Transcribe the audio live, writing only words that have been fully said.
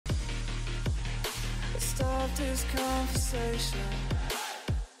start this conversation.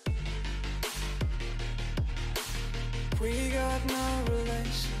 We got no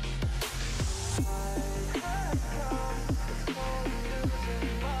relation.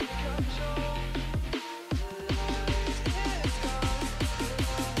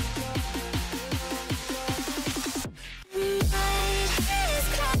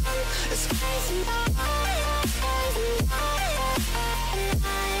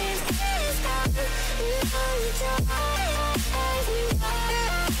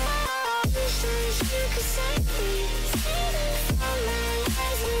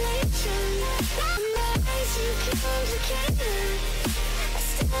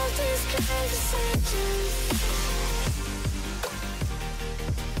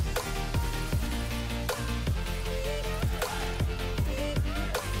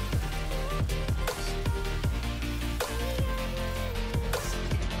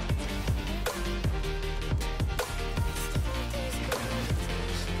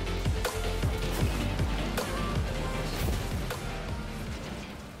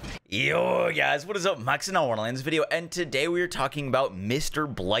 Yo guys, what is up? Max in our Wonderlands video, and today we are talking about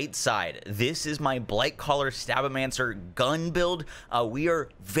Mr. Blightside. This is my Blightcaller Stabomancer gun build. We are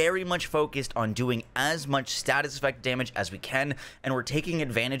very much focused on doing as much status effect damage as we can, and we're taking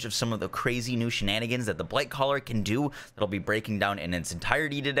advantage of some of the crazy new shenanigans that the Blightcaller can do that I'll be breaking down in its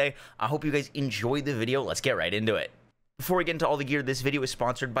entirety today. I hope you guys enjoyed the video. Let's get right into it. Before we get into all the gear, this video is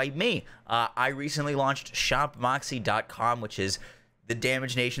sponsored by me. I recently launched shopmoxie.com, which is the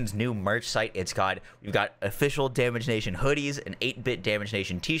Damage Nation's new merch site. We've got official Damage Nation hoodies, an 8-bit Damage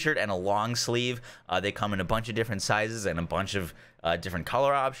Nation t-shirt, and a long sleeve. They come in a bunch of different sizes and a bunch of different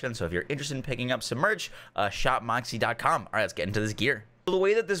color options. So if you're interested in picking up some merch, shopmoxie.com. All right, let's get into this gear. So the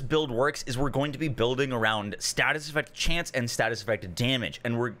way that this build works is we're going to be building around status effect chance and status effect damage,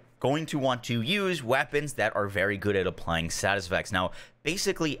 and we're going to want to use weapons that are very good at applying status effects. Now,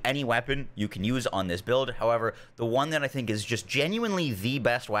 basically any weapon you can use on this build. However, the one that I think is just genuinely the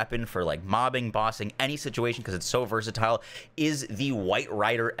best weapon for like mobbing, bossing, any situation, because it's so versatile, is the White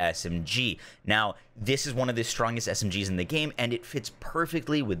Rider SMG. Now, this is one of the strongest SMGs in the game, and it fits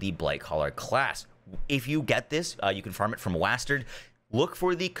perfectly with the Blightcaller class. If you get this, you can farm it from Wastard. Look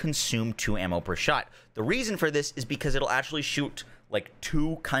for the consume 2 ammo per shot. The reason for this is because it'll actually shoot like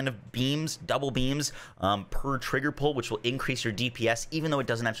 2 kind of beams, double beams per trigger pull, which will increase your DPS, even though it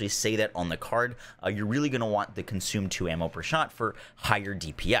doesn't actually say that on the card. You're really going to want the consume 2 ammo per shot for higher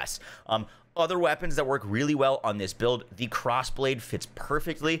DPS. Other weapons that work really well on this build, the crossblade fits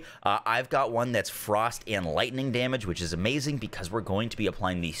perfectly. I've got one that's frost and lightning damage, which is amazing because we're going to be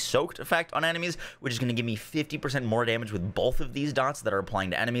applying the soaked effect on enemies, which is going to give me 50% more damage with both of these dots that are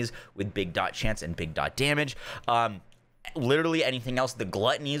applying to enemies with big dot chance and big dot damage. Literally anything else. The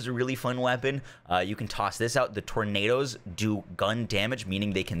gluttony is a really fun weapon. You can toss this out. The tornadoes do gun damage,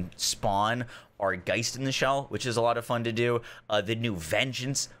 meaning they can spawn our Geist in the shell, which is a lot of fun to do. The new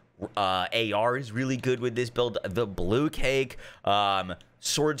vengeance AR is really good with this build. The blue cake,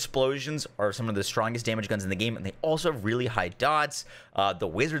 sword explosions are some of the strongest damage guns in the game, and they also have really high dots. The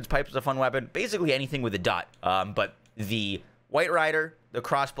wizard's pipe is a fun weapon. Basically anything with a dot. But the White Rider, the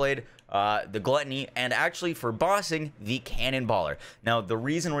crossblade, the gluttony, and actually for bossing, the cannonballer. Now, the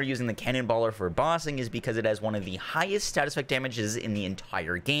reason we're using the cannonballer for bossing is because it has one of the highest status effect damages in the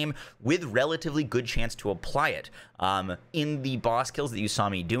entire game, with relatively good chance to apply it. In the boss kills that you saw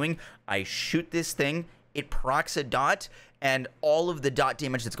me doing, I shoot this thing, it procs a dot, and all of the dot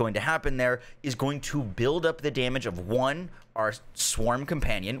damage that's going to happen there is going to build up the damage of our swarm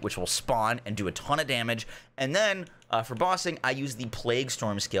companion, which will spawn and do a ton of damage. And then for bossing, I use the Plague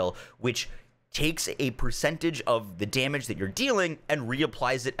Storm skill, which takes a percentage of the damage that you're dealing and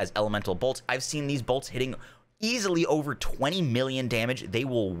reapplies it as elemental bolts. I've seen these bolts hitting easily over 20 million damage. They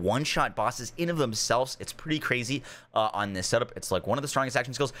will one-shot bosses in of themselves. It's pretty crazy on this setup. It's like one of the strongest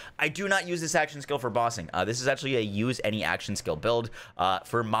action skills. I do not use this action skill for bossing. This is actually a use any action skill build.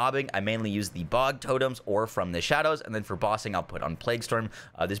 For mobbing, I mainly use the bog totems or from the shadows, and then for bossing, I'll put on Plague Storm.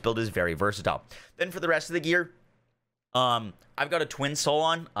 This build is very versatile. Then for the rest of the gear, I've got a twin soul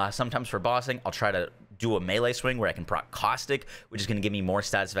on. Sometimes for bossing, I'll try to do a melee swing where I can proc Caustic, which is going to give me more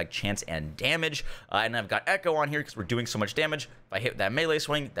status effect chance and damage. And I've got Echo on here because we're doing so much damage. If I hit that melee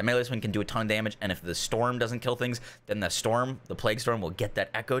swing can do a ton of damage. And if the Storm doesn't kill things, then the Plague Storm will get that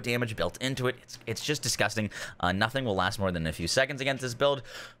Echo damage built into it. It's just disgusting. Nothing will last more than a few seconds against this build.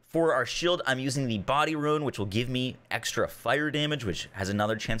 For our shield, I'm using the Body Rune, which will give me extra fire damage, which has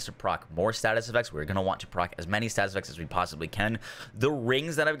another chance to proc more status effects. We're going to want to proc as many status effects as we possibly can. The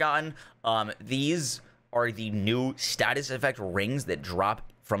rings that I've gotten, these are the new status effect rings that drop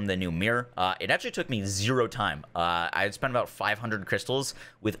from the new mirror. It actually took me 0 time. I had spent about 500 crystals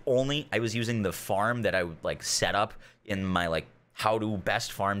with I was using the farm that I like set up in my like how to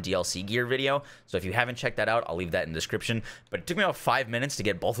best farm DLC gear video. So if you haven't checked that out, I'll leave that in the description. But it took me about 5 minutes to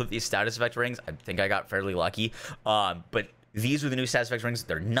get both of these status effect rings. I think I got fairly lucky. But these are the new status effect rings.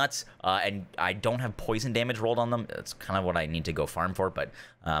 They're nuts. And I don't have poison damage rolled on them. That's kind of what I need to go farm for. But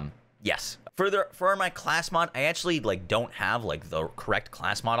yes. For my class mod, I actually like don't have like the correct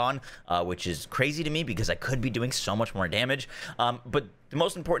class mod on, which is crazy to me because I could be doing so much more damage. But the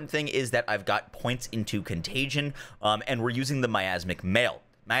most important thing is that I've got points into contagion, and we're using the miasmic mail.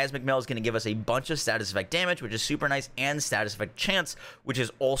 Miasmic mail is going to give us a bunch of status effect damage, which is super nice, and status effect chance, which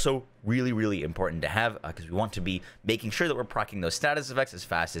is also really, really important to have because we want to be making sure that we're proccing those status effects as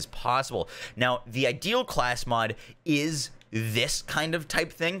fast as possible. Now, the ideal class mod is this kind of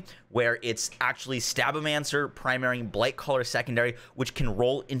type thing where it's actually Stabomancer primary, Blightcaller secondary, which can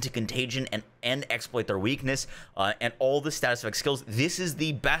roll into contagion and exploit their weakness and all the status effect skills. This is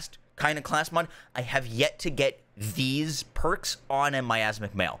the best kind of class mod. I have yet to get these perks on a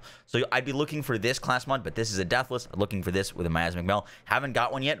miasmic mail, so I'd be looking for this class mod, but this is a deathless. I'm looking for this with a miasmic mail. Haven't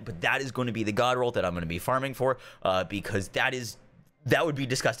got one yet, but that is going to be the god roll that I'm going to be farming for because that would be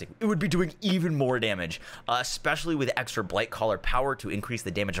disgusting. It would be doing even more damage, especially with extra Blightcaller power to increase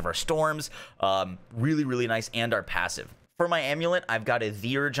the damage of our storms. Really, really nice, and our passive. For my amulet, I've got a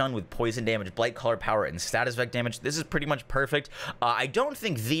The Urge on with poison damage, Blightcaller power, and status effect damage. This is pretty much perfect. I don't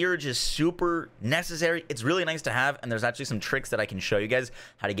think The Urge is super necessary. It's really nice to have, and there's actually some tricks that I can show you guys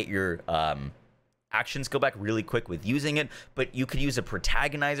how to get your actions go back really quick with using it, but you could use a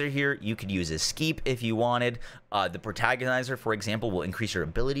protagonizer here. You could use a skeep if you wanted. The protagonizer, for example, will increase your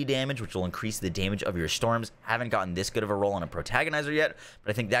ability damage, which will increase the damage of your storms. Haven't gotten this good of a roll on a protagonizer yet, but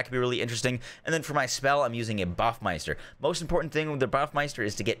I think that could be really interesting. And then for my spell, I'm using a Buffmeister. Most important thing with the Buffmeister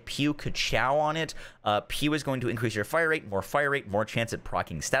is to get Pew Ka-Chow on it. Pew is going to increase your fire rate, more chance at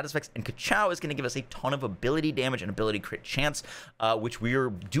proccing status effects, and Ka-Chow is going to give us a ton of ability damage and ability crit chance, which we are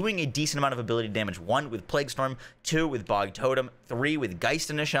doing a decent amount of ability damage. 1 with Plague Storm, 2 with Bog Totem, 3 with Geist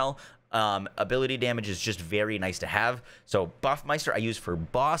in a Shell. Ability damage is just very nice to have. So Buffmeister I use for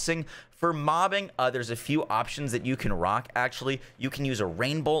bossing. For mobbing, there's a few options that you can rock. Actually, you can use a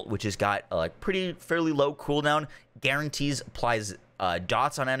Rainbolt, which has got fairly low cooldown, guarantees applies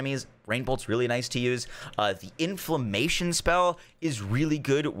dots on enemies. Rainbolt's really nice to use. The Inflammation spell is really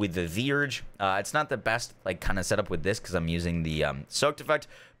good with the The Urge. It's not the best kind of setup with this because I'm using the soaked effect,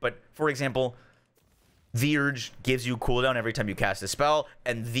 but for example, The Urge gives you cooldown every time you cast a spell,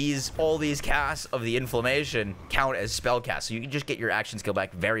 and all these casts of the Inflammation count as spell casts, so you can just get your action skill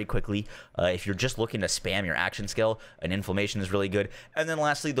back very quickly. If you're just looking to spam your action skill, an Inflammation is really good. And then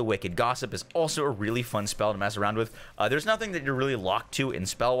lastly, the Wicked Gossip is also a really fun spell to mess around with. There's nothing that you're really locked to in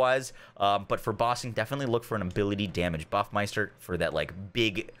spell-wise, but for bossing, definitely look for an ability damage Buffmeister for that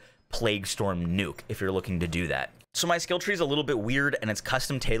big Plague Storm nuke if you're looking to do that. So my skill tree is a little bit weird, and it's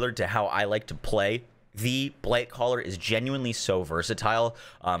custom tailored to how I like to play. The Blightcaller is genuinely so versatile,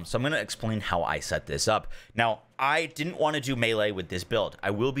 so I'm going to explain how I set this up. Now, I didn't want to do melee with this build.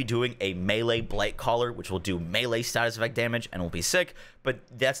 I will be doing a melee Blightcaller, which will do melee status effect damage and will be sick, but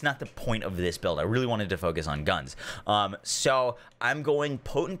that's not the point of this build. I really wanted to focus on guns. So I'm going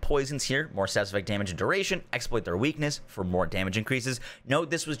Potent Poisons here, more status effect damage and duration, exploit their weakness for more damage increases.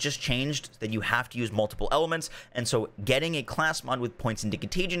 Note this was just changed that you have to use multiple elements, and so getting a class mod with points into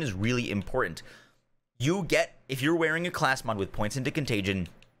contagion is really important. If you're wearing a class mod with points into contagion,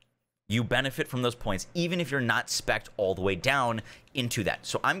 you benefit from those points, even if you're not spec'd all the way down into that.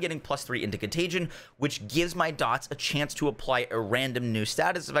 So I'm getting +3 into contagion, which gives my dots a chance to apply a random new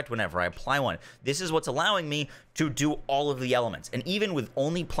status effect whenever I apply one. This is what's allowing me to do all of the elements. And even with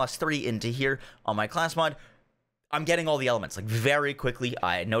only +3 into here on my class mod, I'm getting all the elements very quickly.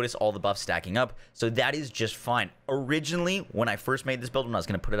 I notice all the buffs stacking up, so that is just fine. Originally, when I first made this build, when I was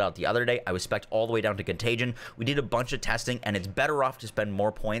going to put it out the other day, I was spec'd all the way down to contagion. We did a bunch of testing, and it's better off to spend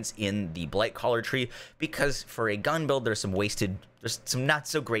more points in the Blightcaller tree because for a gun build, there's some not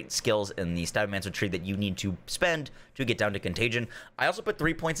so great skills in the Stabomancer tree that you need to spend to get down to contagion. I also put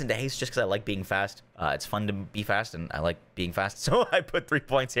 3 points into haste just because I like being fast. It's fun to be fast, and I like being fast, so I put 3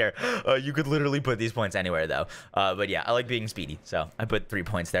 points here. You could literally put these points anywhere, though. But yeah, I like being speedy, so I put 3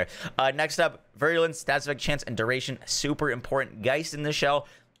 points there. Next up, Virulence, status effect chance, and duration. Super important. Geist in the Shell.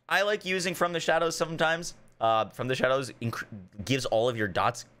 I like using From the Shadows sometimes. from the shadows gives all of your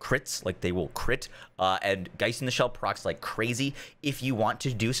dots crits, like they will crit, and Geist in the Shell procs like crazy. If you want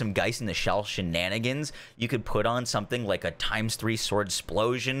to do some Geist in the Shell shenanigans, you could put on something like a ×3 sword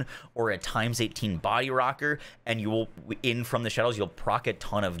explosion or a ×18 body rocker, and you will, in from the shadows, you'll proc a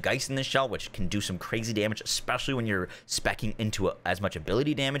ton of Geist in the Shell, which can do some crazy damage, especially when you're speccing into as much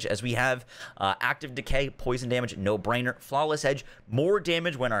ability damage as we have. Active Decay, poison damage, no brainer. Flawless Edge, more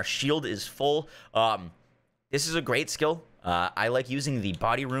damage when our shield is full. This is a great skill. I like using the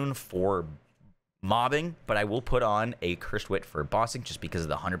body rune for mobbing, but I will put on a Cursed Wit for bossing just because of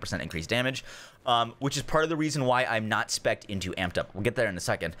the 100% increased damage, which is part of the reason why I'm not specced into Amped Up. We'll get there in a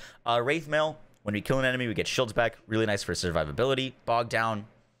second. Wraith Mail, when we kill an enemy, we get shields back. Really nice for survivability. Bog Down,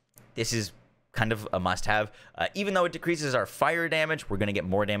 this is kind of a must-have. Even though it decreases our fire damage, we're going to get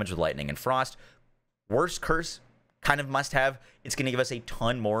more damage with lightning and frost. Worst Curse, kind of must-have. It's going to give us a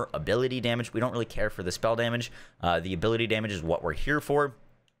ton more ability damage. We don't really care for the spell damage. The ability damage is what we're here for.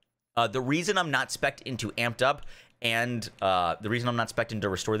 The reason I'm not specced into Amped Up and the reason I'm not specced into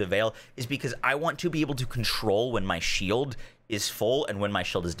Restore the Veil is because I want to be able to control when my shield is full and when my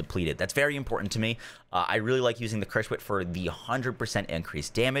shield is depleted. That's very important to me. I really like using the Cursed Wit for the 100%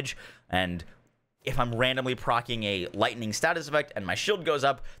 increased damage, and if I'm randomly proccing a lightning status effect and my shield goes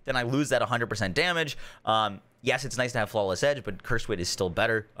up, then I lose that 100% damage. Yes, it's nice to have Flawless Edge, but Cursed Wit is still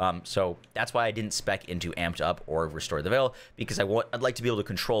better. So that's why I didn't spec into Amped Up or Restore the Veil, because I'd like to be able to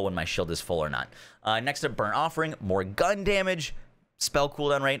control when my shield is full or not. Next up, Burnt Offering, more gun damage, spell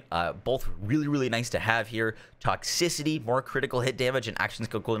cooldown rate, both really, really nice to have here. Toxicity, more critical hit damage, and action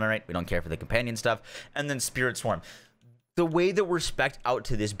skill cooldown rate. We don't care for the companion stuff. And then Spirit Swarm. The way that we're spec'd out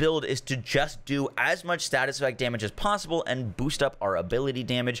to this build is to just do as much status effect damage as possible and boost up our ability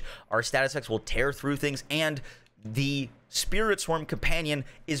damage. Our status effects will tear through things, and the Spirit Swarm Companion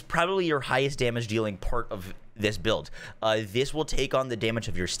is probably your highest damage dealing part of this build. This will take on the damage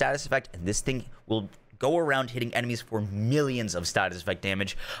of your status effect, and this thing will go around hitting enemies for millions of status effect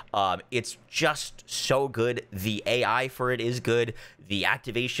damage. It's just so good. The AI for it is good. The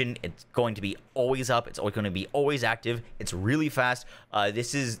activation, it's going to be always up. It's always going to be always active. It's really fast.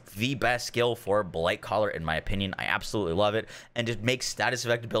 This is the best skill for Blightcaller, in my opinion. I absolutely love it, and it makes status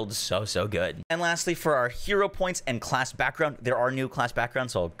effect builds so, so good. And lastly, for our hero points and class background, there are new class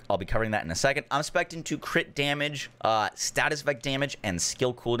backgrounds, so I'll be covering that in a second. I'm spec'd into crit damage, status effect damage, and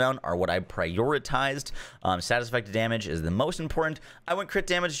skill cooldown are what I prioritized. Status effect damage is the most important. I went crit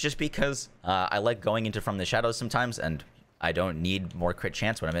damage just because I like going into From the Shadows sometimes, and I don't need more crit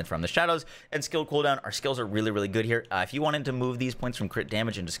chance when I'm in From the Shadows. And skill cooldown, our skills are really, really good here. If you wanted to move these points from crit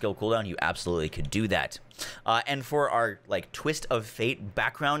damage into skill cooldown, you absolutely could do that. And for our like Twist of Fate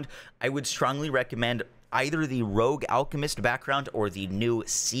background, I would strongly recommend either the Rogue Alchemist background or the new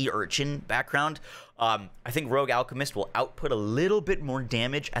Sea Urchin background. I think Rogue Alchemist will output a little bit more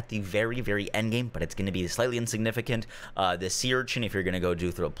damage at the very, very end game, but it's going to be slightly insignificant. The Sea Urchin, if you're going to go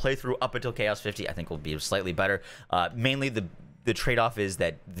do through a playthrough up until Chaos 50, I think will be slightly better. Mainly the trade-off is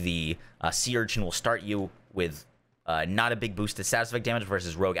that the Sea Urchin will start you with not a big boost to status effect damage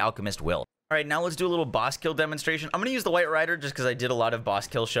versus Rogue Alchemist will. All right, now let's do a little boss kill demonstration. I'm going to use the White Rider just because I did a lot of boss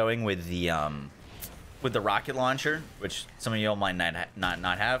kill showing with the rocket launcher, which some of y'all might not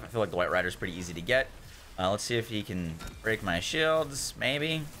have. I feel like the White Rider is pretty easy to get. Let's see if he can break my shields.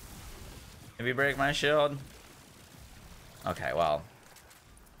 Maybe break my shield. Okay, well,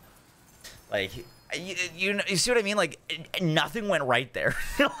 like you see what I mean? Like nothing went right there.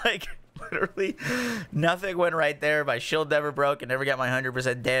 Like literally nothing went right there. My shield never broke. I never got my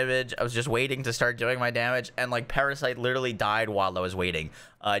 100% damage. I was just waiting to start doing my damage, and like Parasite literally died while I was waiting.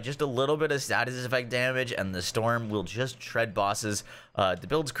 Just a little bit of status effect damage, and the Storm will just shred bosses. The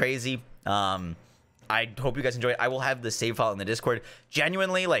build's crazy. I hope you guys enjoy it. I will have the save file in the Discord.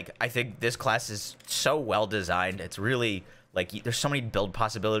 Genuinely, like, I think this class is so well designed. It's really, like, there's so many build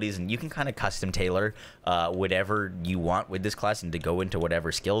possibilities, and you can kind of custom tailor whatever you want with this class and to go into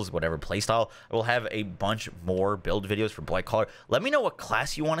whatever skills, whatever playstyle. I will have a bunch more build videos for Blightcaller. Let me know what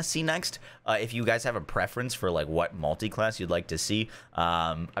class you want to see next. If you guys have a preference for, like, what multi-class you'd like to see.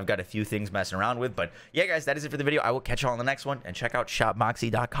 I've got a few things messing around with, but yeah, guys, that is it for the video. I will catch you all on the next one, and check out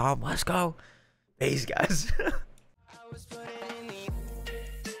shopmoxie.com. Let's go. Peace, guys.